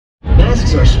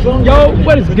masks are strong. Yo,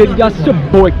 what is good, y'all? It's your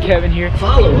boy Kevin here.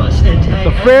 Follow us and tag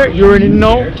The fair, you already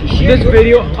know. This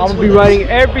video, I'm gonna be writing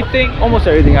everything, almost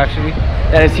everything actually,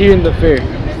 that is here in the fair.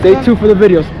 Stay tuned for the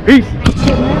videos. Peace.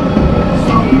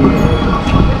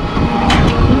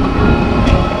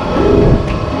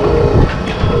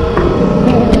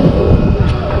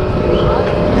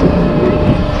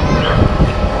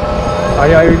 Oh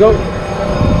yeah, here we go.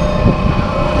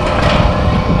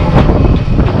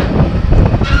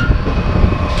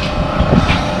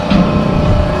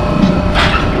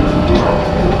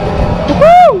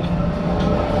 Woo!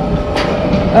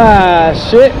 Ah,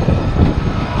 shit.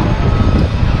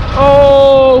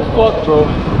 Oh, fuck, bro.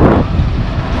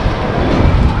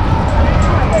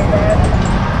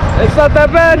 It's not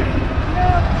that bad. I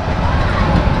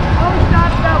was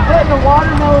thought about putting a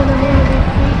watermelon in one of these seats.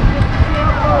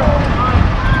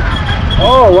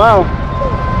 Oh, wow.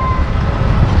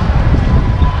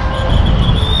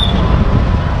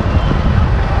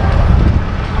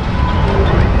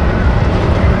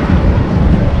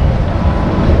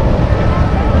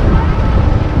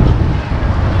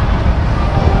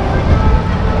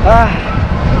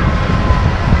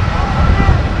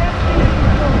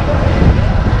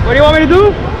 What do you want me to do? You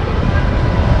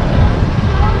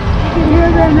can hear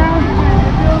the announcement.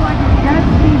 It feels like a jet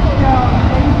ski show.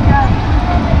 They've got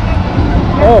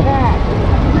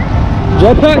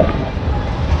Jetpack?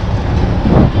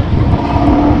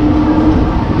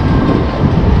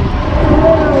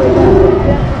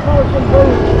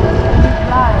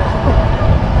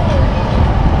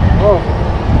 Oh.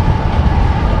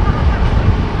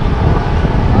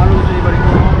 I don't know if anybody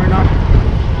going on right now.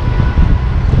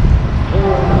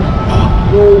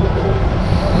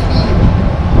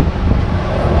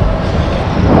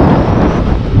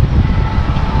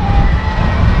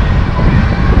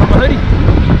 My hoodie.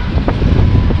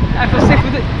 I feel safe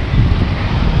with it.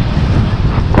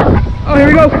 Oh, here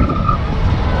we go.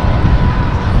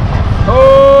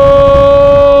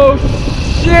 Oh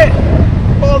shit!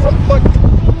 Balls up, fuck.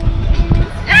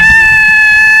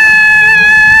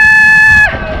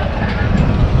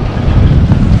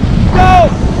 Go!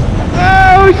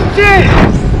 Oh shit!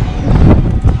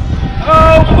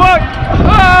 Oh fuck!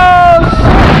 Oh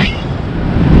shit!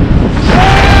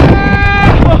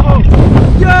 Oh!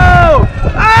 Yo!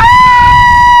 Ah!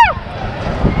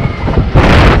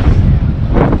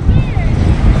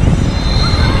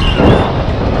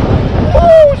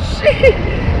 Oh shit!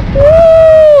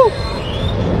 Woo!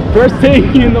 First thing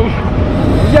in the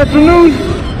afternoon.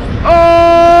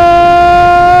 Oh!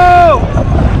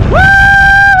 Woo!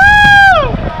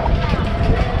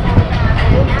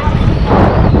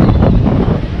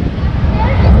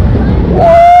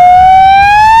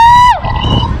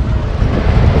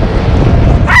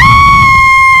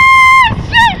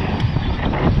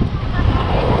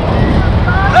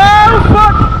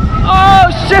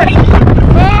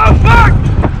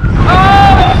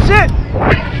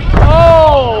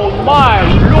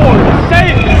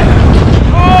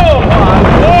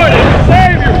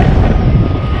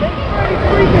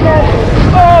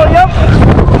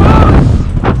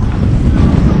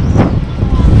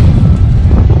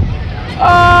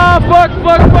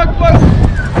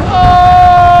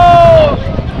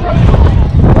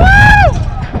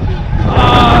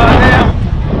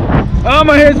 Oh,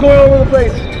 my hair's going all over the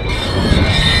place.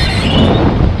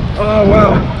 Oh,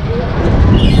 wow.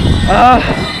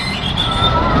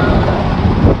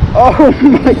 Oh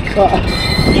my god.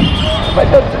 I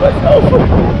done to myself.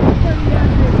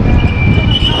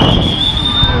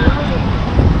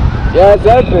 Yeah, it's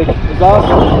epic. It's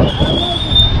awesome.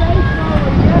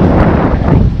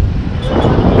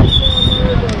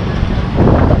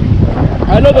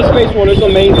 I know the space one is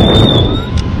amazing.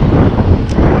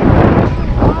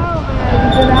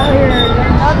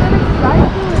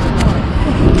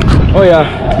 Oh yeah.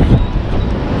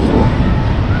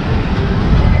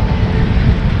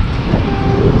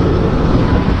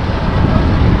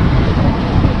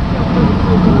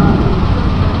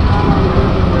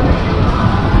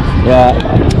 Yeah.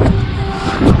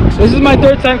 This is my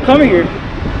third time coming here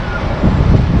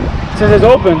since it's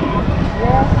open.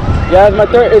 Yeah,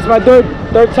 it's my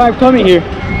third time coming here.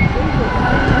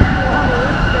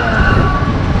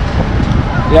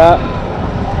 Yeah.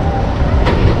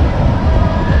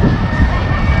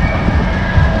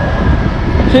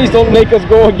 Please don't make us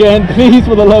go again, please,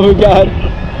 for the love of God.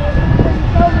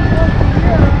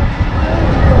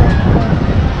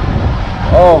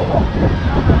 Oh.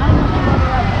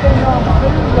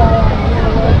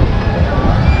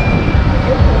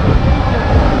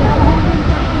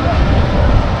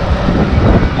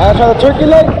 I'll try the turkey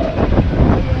leg.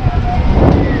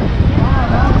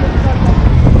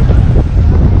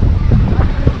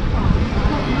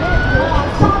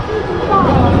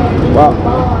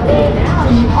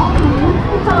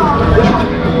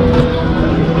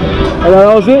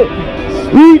 it.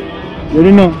 Sweet. You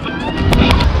already know.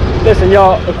 Listen,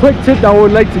 y'all, a quick tip that I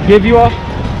would like to give you all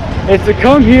is to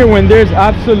come here when there's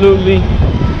absolutely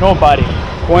nobody.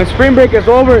 When spring break is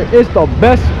over, it's the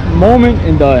best moment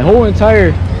in the whole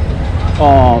entire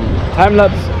time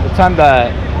lapse, the time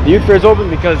that the youth fair is open,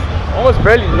 because almost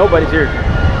barely nobody's here.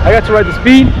 I got to ride the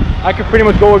speed. I can pretty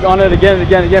much go on it again and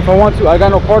again and again if I want to. I got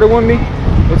no partner with me.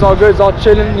 It's all good. It's all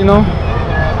chilling, you know.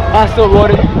 I still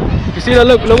rode it. You see that?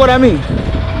 Look what I mean.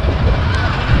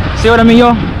 See what I mean,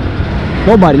 y'all?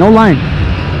 Nobody, no line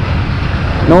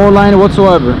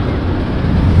whatsoever.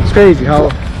 It's crazy how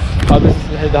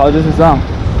this is sound.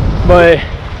 But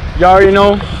y'all already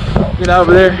know. Get out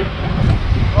over there.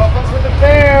 Welcome to the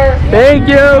fair. Thank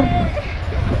you.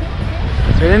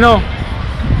 You already know.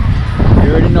 You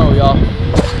already know, y'all.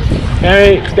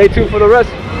 Hey, stay tuned for the rest.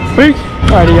 Peace.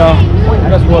 Alrighty, y'all.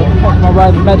 That's what my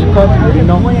ride, the magic cup. You already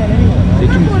know. Stay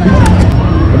tuned.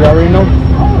 You already know.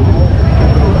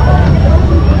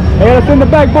 Hey, let's in the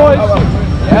back, boys.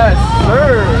 Yes,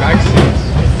 sir.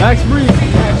 Max Breeze.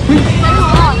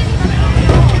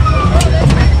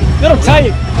 Little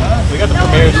tight. We got the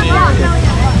premiere scene.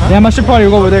 Yeah, I should probably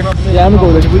go over there. Yeah, I'm gonna go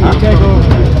over there.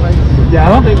 Yeah, I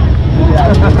don't think.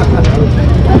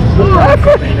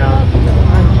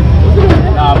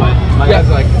 Nah, but my guy's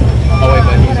like, oh wait,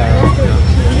 but he's alright.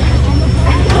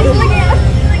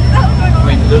 I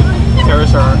mean, the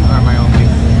terrorists are my own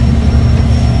people.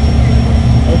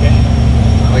 Okay.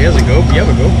 Oh, he has a GoPro. You have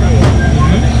a GoPro?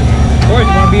 Of course,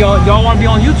 y'all wanna be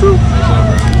on YouTube?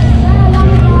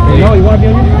 No, you wanna be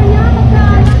on YouTube?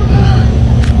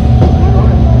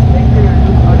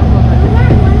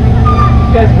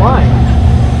 You guys lying.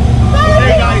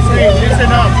 Hey guys, hey,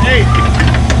 listen up. Hey,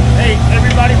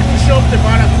 everybody who show up the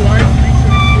bar up tonight, make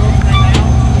sure you show up right now.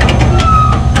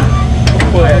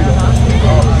 Oh, yeah,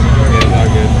 not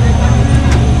good.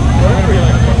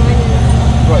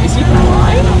 Bro, is he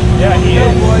blind? Yeah, he is.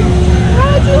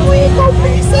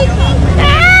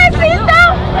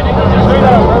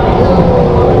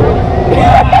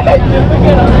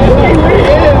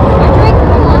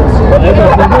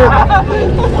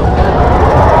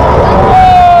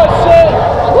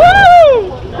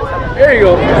 Here you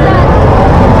go.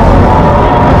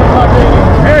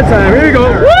 Airtime. Here you go.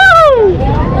 Woo!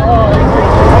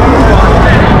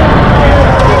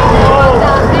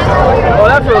 Oh,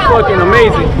 that feels fucking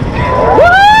amazing. Woo!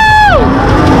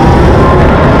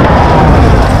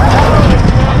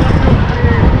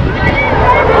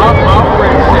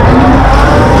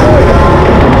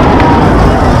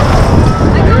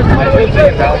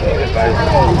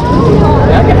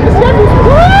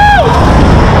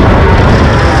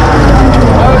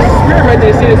 Right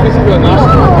there, see this makes you feel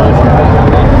nauseous.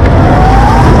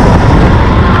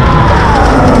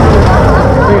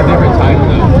 It's like a different time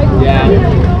though. Yeah.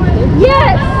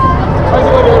 Yes!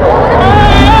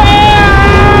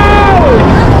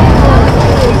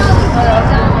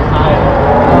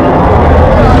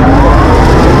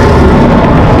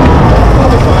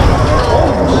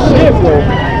 Shit, bro.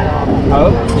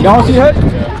 Y'all see it?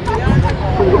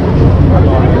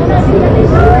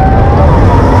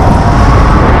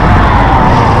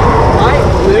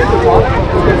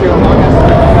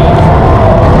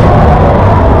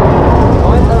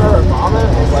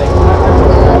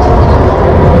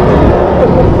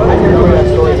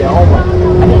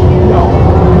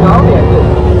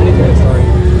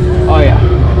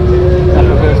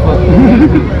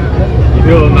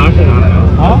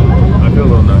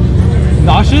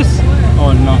 Nauseous?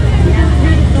 Oh no.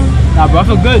 Nah, bro, I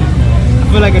feel good. I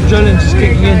feel like adrenaline just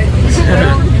kicking in.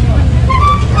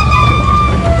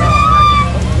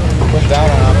 Push down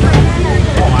on him.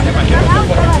 Oh, I hit my hip.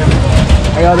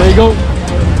 Yeah, there you go.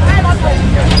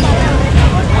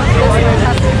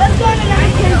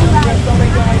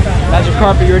 Magic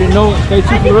carpet, you already know. Stay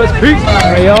tuned for the rest. Peace.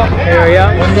 Hey, y'all. Hey,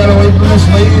 y'all. One got away from this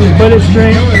lady. Bullet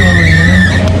string.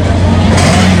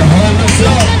 Hold this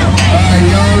up. Alright,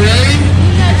 y'all ready?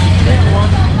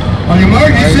 On your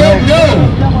mark, you said go.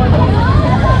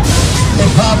 It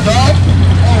popped off.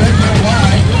 Oh, that's not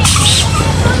why.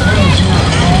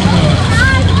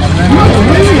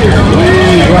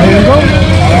 Right here you go.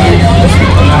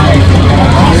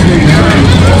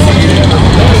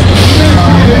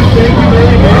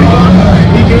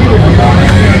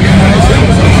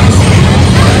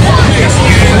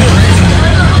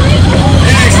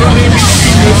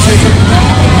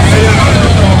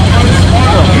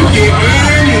 You can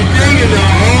earn your thing in the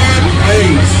hard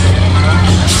place.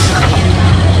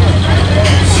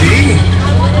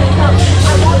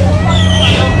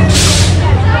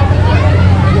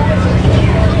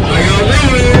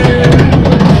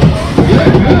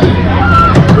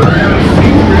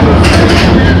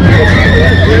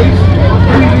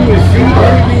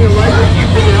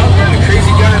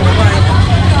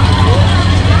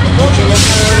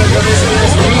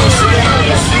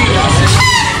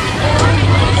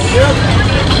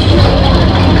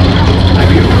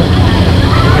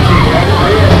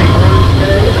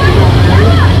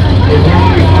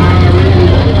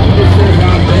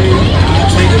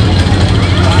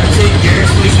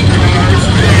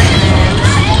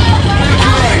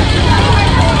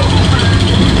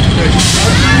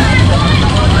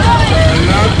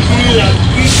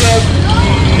 I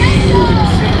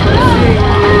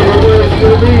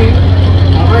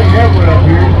might have one up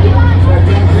here. So I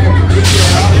don't have to get it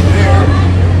out of there.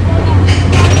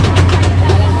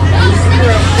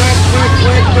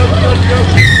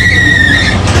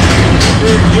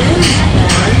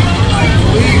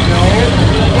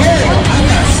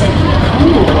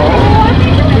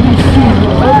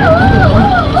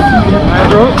 Alright,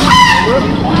 bro.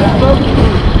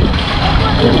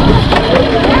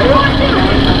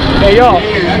 Hey, y'all.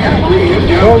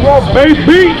 Whoa,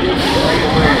 baby!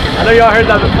 I know y'all heard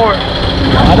that before.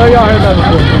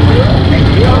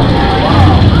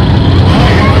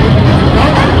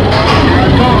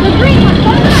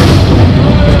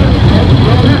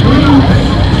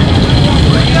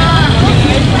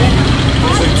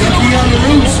 Ducky on the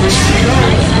roof, so she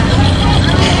goes.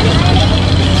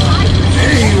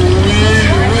 Hey,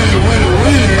 winner.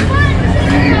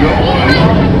 There you go, buddy.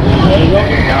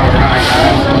 Hey, all right,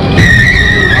 guys.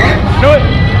 Do it!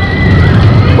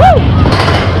 Woo!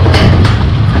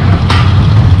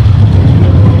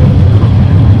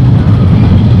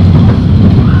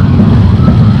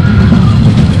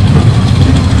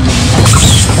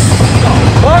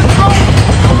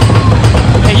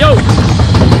 Hey, yo!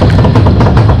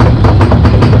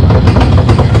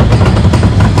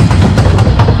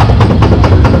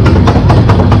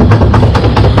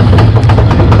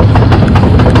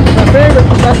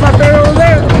 That's my favorite over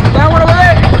there. That one over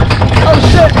there. Oh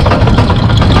shit.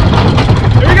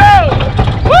 Here we go.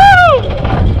 Woo!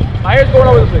 My hair's going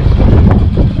over the place.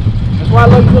 That's why I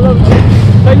love it.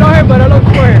 Take no hair, but I love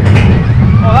the hair.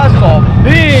 Oh, that's a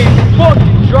big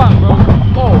fucking drop, bro.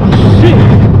 Oh shit.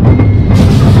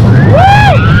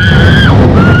 Woo!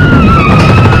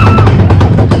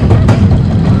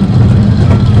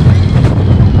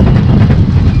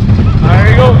 There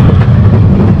you go.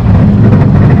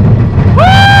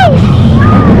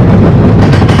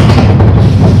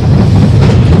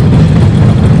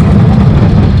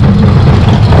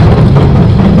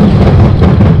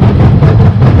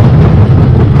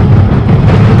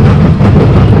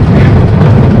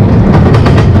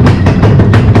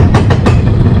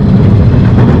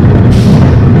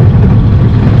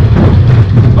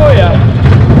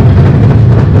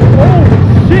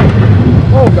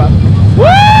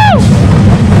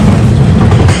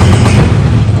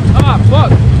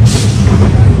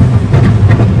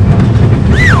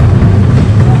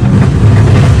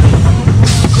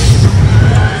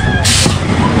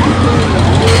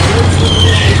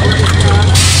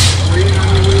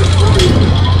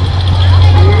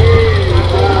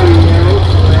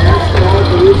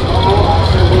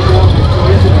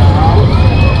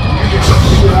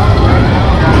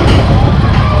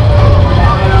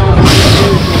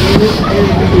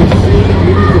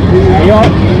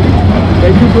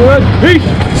 Thank you for us. Peace.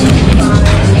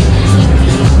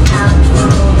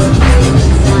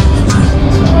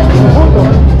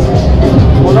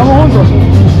 Volamos juntos.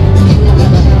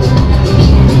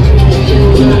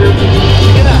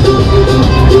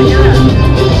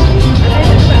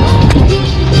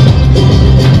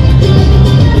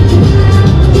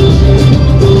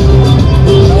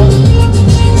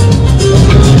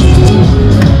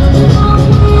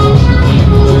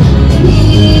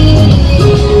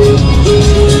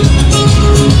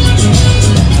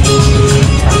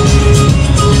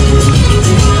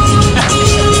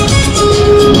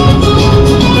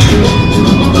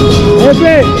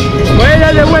 Voy a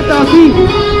darle vuelta así,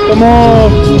 como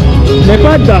de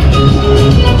falta.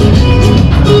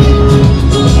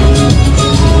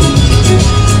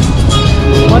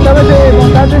 ¿Cuántas veces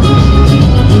montaste?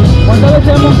 ¿Cuántas veces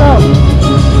has montado?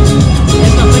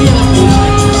 Esta feria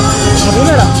 ¿La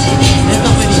primera?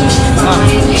 esta feria.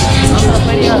 Otra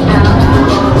feria.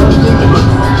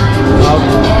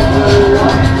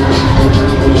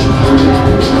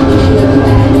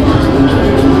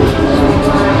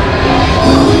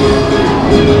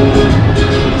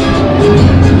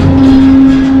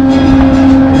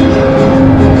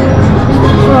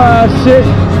 Shit.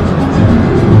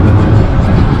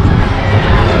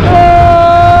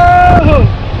 Oh!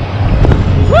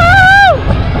 Woo!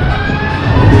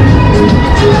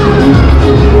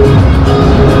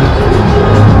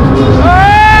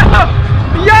 Oh!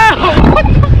 Yo! What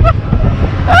the fuck?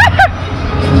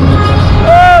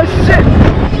 Oh shit!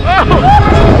 Oh!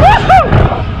 Woo!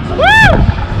 Woo!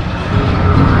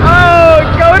 Oh,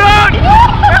 going on!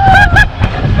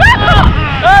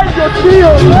 Ay, Dios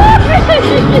mío!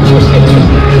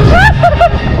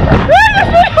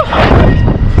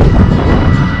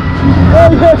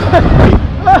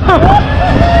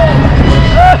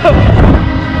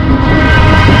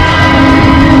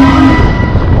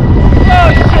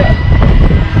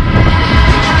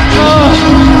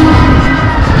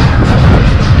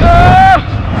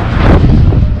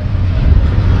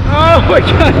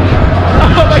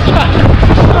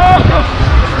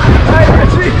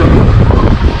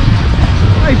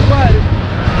 Oh my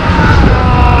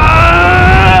god!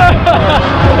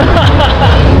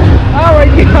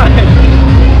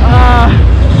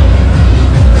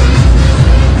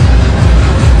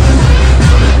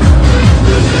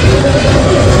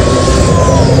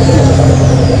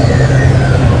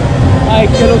 Ay,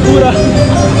 qué locura.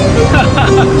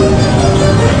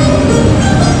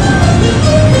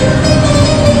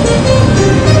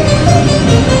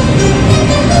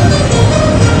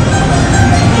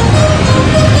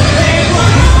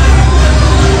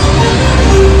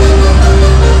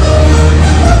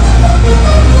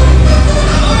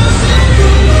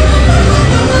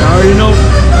 You know.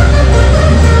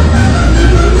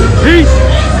 Peace.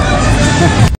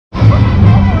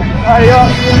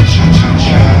 Adios.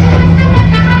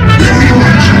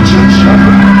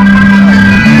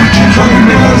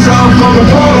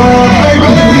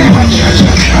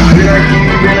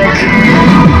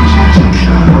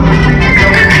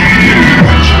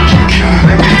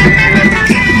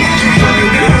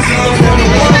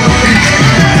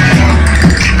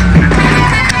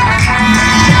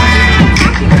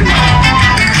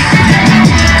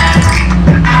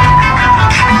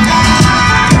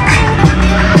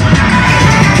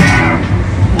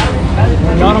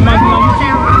 Y'all don't mind being on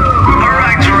YouTube?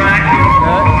 Alright.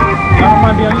 Y'all don't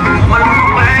mind being on YouTube?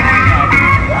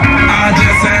 I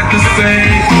just had to say,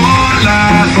 oh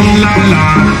la la,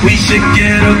 we should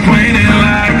get acquainted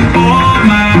like, oh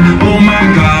my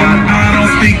God, I don't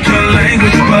speak your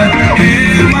language, but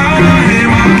hey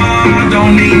mama,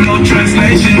 don't need no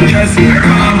translation, just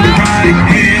come right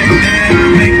here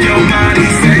and make your body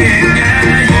say it,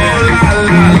 yeah, oh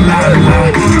la,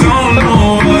 don't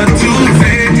know what to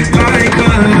say, like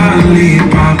a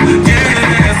lollipop, yeah,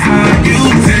 that's how you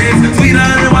taste, sweeter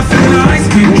than what's in an ice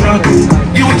cream truck,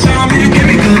 you a charm and you give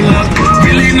me good luck,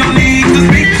 really no need to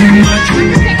speak too much,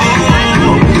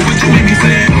 oh, but you make me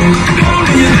say, hold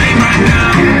in your name right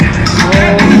now,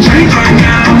 change right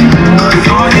now,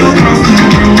 saw you across the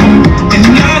room, and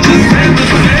I just had to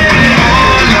say,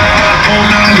 oh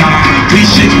la, we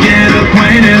should get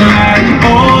acquainted like,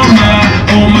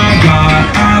 oh my God,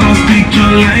 I don't speak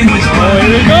your language, but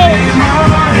Here we go.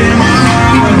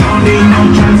 I don't need no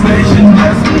translation,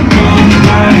 just come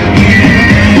right here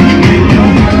and make your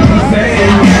body say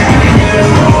it,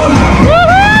 yeah, oh la,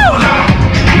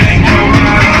 make your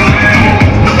body say it,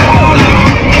 oh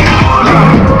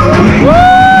la,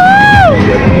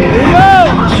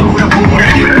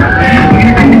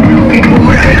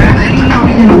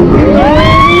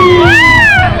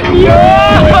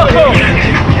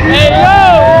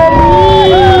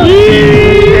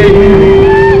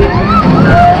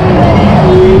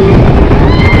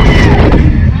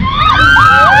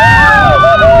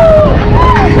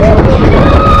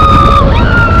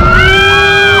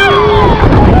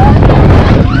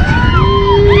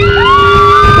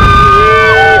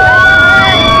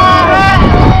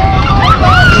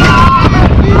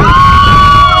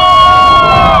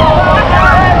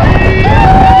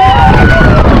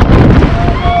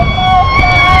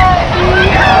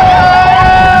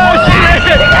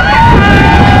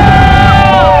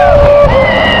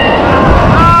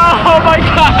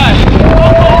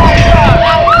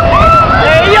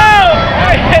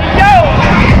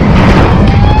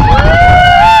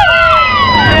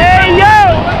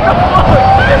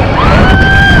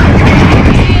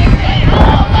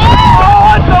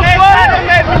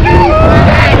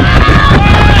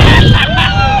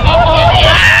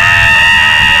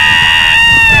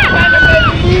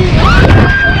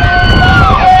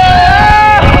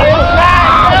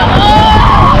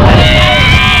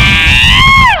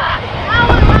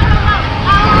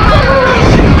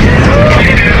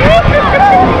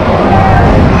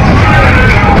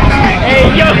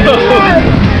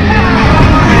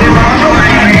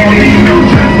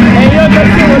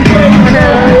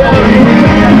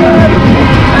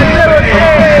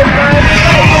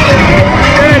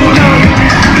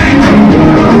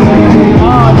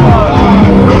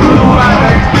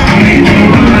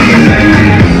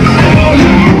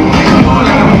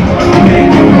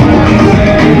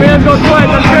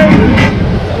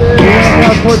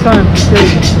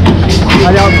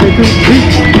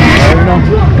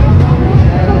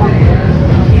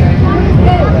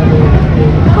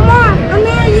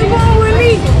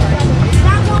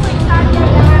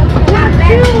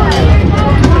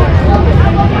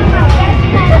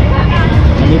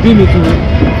 beat me to it.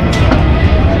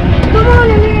 Come on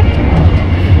in here.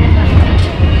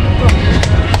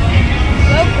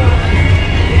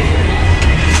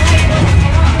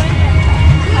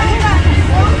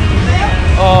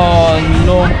 Oh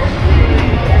no.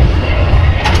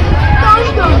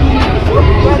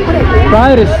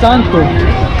 Padre Santo.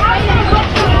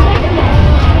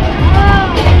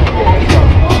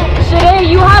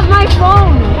 you have my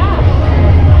phone.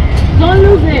 Don't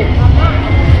lose it.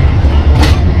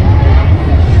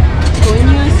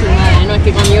 Coño, su madre. No, es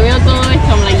que cuando yo veo todo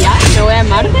esto, I'm like, ya, me voy a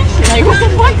Marte. Like, what the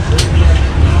fuck?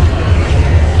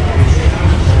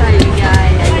 Ay, ay,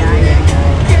 ay, ay, ay.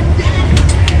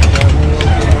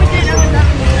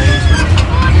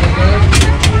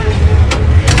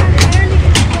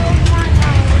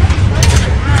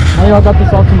 I got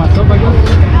this all to myself, I guess.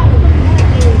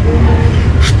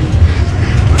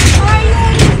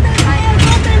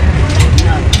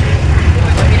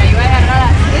 Mira, yo voy a agarrar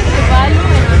así este palo.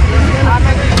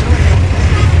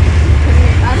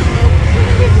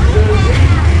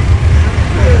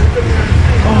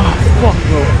 Oh, fuck,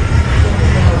 bro.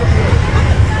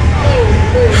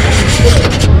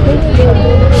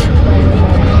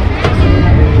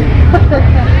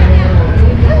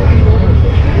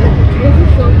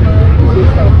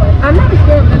 I'm not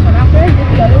scared of this one. After I did the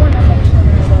other one, I'm like,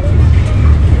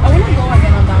 I want to go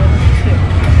again on that one too.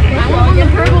 I want the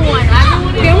purple one.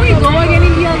 Can we go again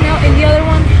in the other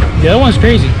one? The other one's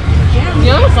crazy.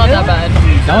 Yeah, it's not that bad.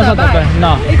 That one's not that bad.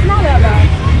 No. It's not that bad.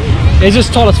 It's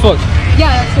just tall as fuck.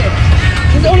 Yeah, that's it.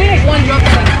 There's only like one drop.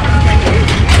 Like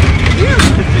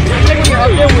when you're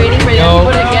up there waiting for the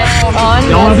people to get on.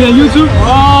 Y'all wanna be on YouTube?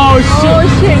 Oh shit! Oh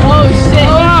shit! Oh shit!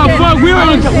 Oh fuck! We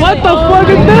were in. What the fuck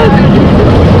is this?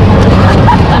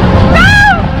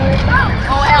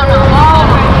 Oh hell no!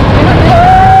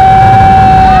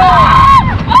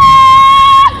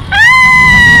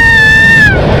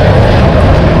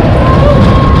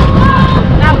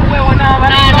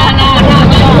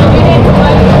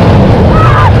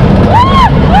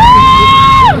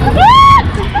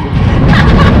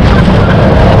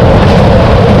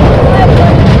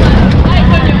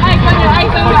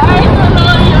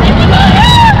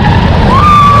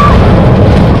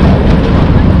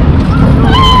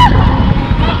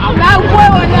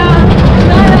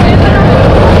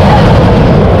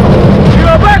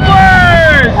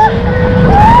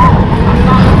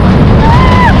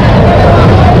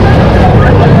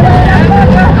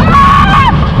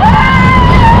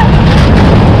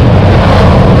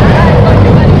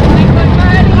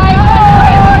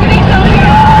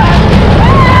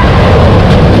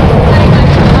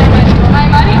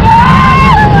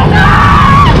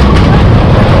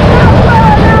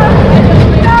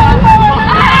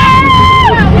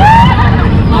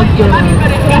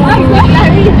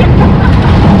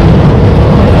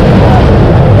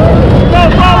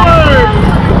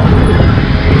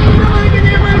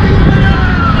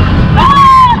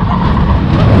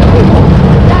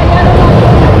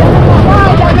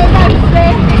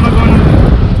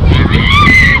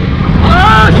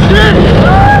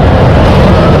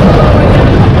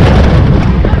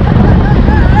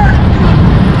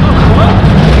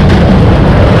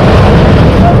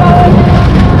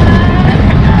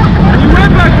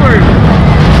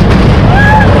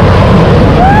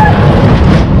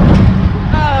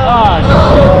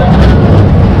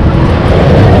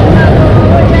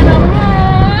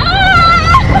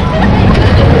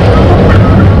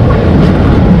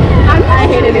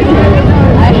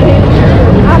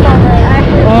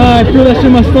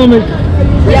 in my stomach.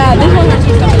 Yeah, this one hurts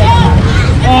my stomach.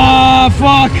 Oh,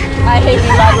 fuck. I hate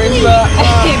being backwards, bro. I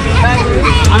hate being backwards.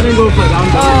 I didn't go for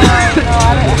that.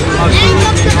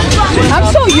 I'm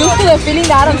so used to the feeling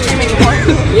that I don't scream anymore.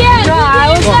 Yeah, no,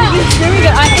 I was thinking screaming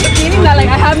that I hate the feeling that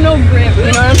like I have no grip.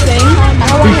 You know what I'm saying?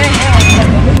 I don't want to hit.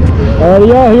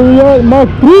 Alright, yeah, here we are, Mark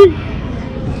 3.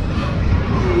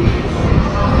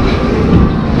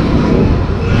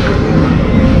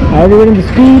 I already went into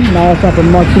speed, now it's time for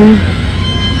Mark 3.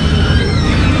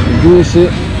 Do this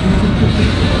shit.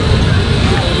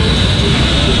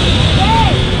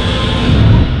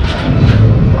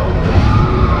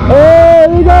 Oh,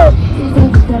 here we go!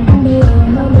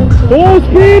 Full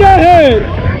speed ahead!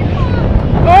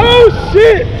 Oh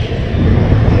shit!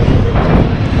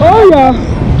 Oh yeah!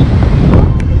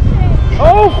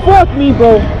 Oh fuck me,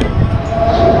 bro!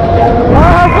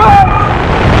 Oh fuck!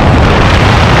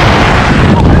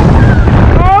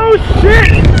 Oh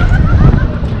shit!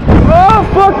 Oh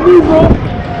fuck me, bro!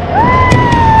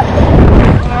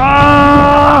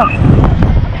 Ah!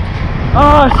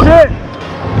 Oh shit!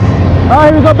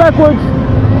 Alright, we go backwards.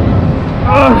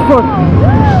 Oh fuck!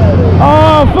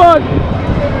 Oh fuck!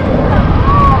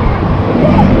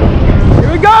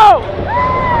 Here we go!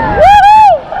 Woo!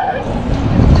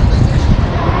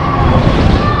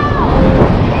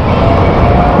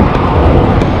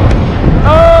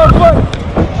 Oh fuck!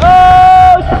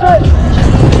 Oh shit!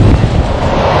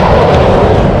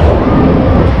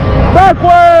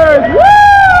 Backwards! Woo!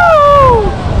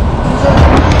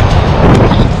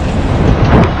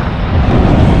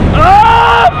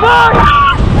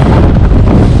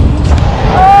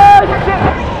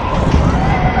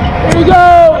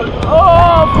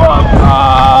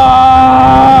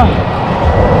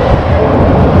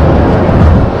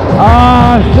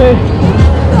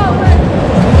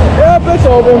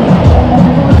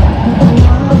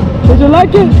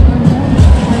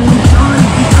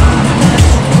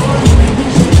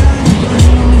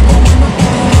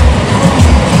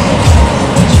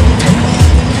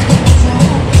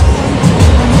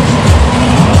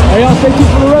 Stay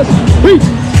tuned for the rest. Peace.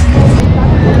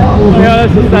 Yeah,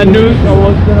 that's just that news. I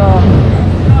was gonna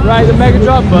ride the Mega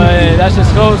Drop, but that's just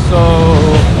close, so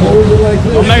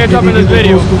no Mega Drop in this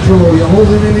video.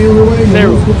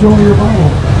 Zero.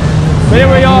 But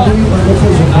anyway, y'all,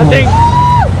 I think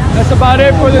that's about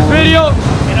it for this video.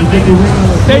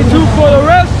 Stay tuned for the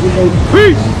rest.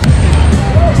 Peace.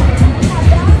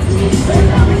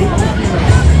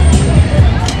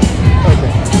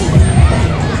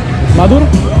 ¿Maduro?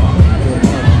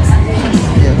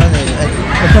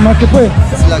 ¿Eso más que fue? Ah,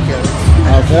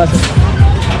 okay, gracias.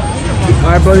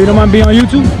 Alright, bro, you don't mind being on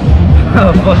YouTube?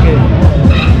 Oh, fuck it.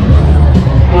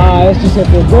 Ah, that's just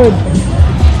feel good.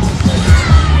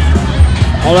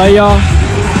 Alright, y'all.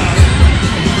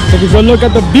 Take a good look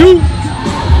at the view.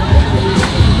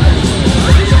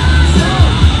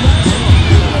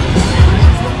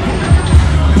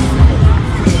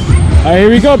 Alright, here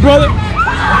we go, brother.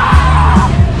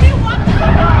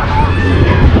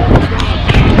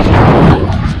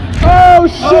 Oh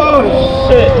shit! Oh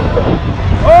shit!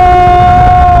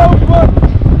 Oh fuck!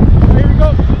 Here we go.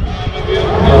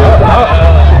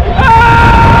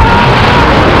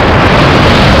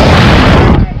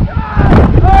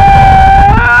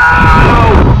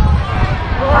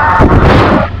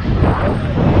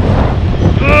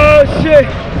 Oh shit!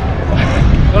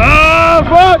 Oh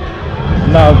fuck!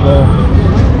 No, bro.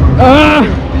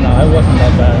 No, it wasn't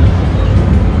that bad.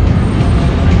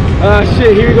 Ah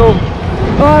shit! Here we go.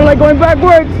 Oh, I like going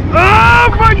backwards. Ah,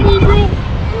 fuck me, bro.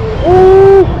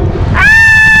 Ooh. Ah,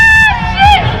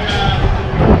 shit.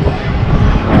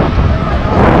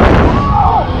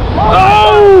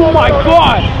 Oh my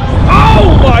god. Oh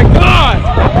my god.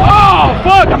 Oh,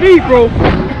 fuck me, bro.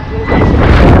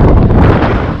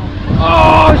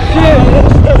 Oh shit.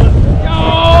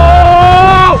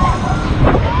 Oh.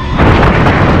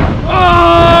 Oh.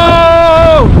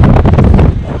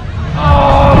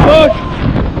 Oh, fuck.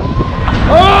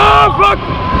 Oh fuck!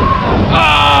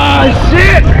 Ah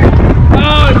shit!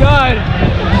 Oh god!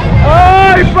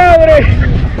 Ay padre!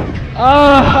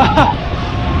 Ah!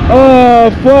 Oh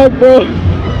fuck, bro!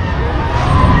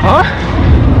 Huh?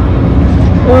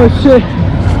 Oh shit!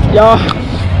 Y'all,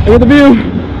 look at the view!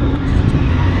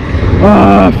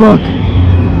 Ah fuck!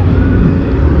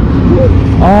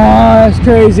 Ah, that's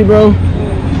crazy, bro!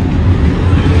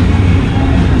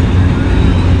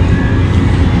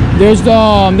 There's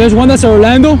one that's in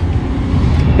Orlando.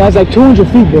 That's like 200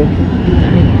 feet, bro.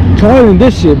 Taller than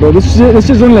this shit, bro. This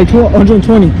is only like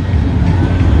 120.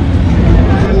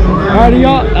 Alrighty,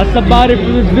 y'all. That's about it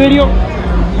for this video.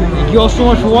 Thank you all so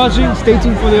much for watching. Stay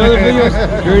tuned for the other videos.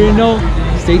 You already know.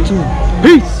 Stay tuned.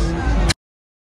 Peace.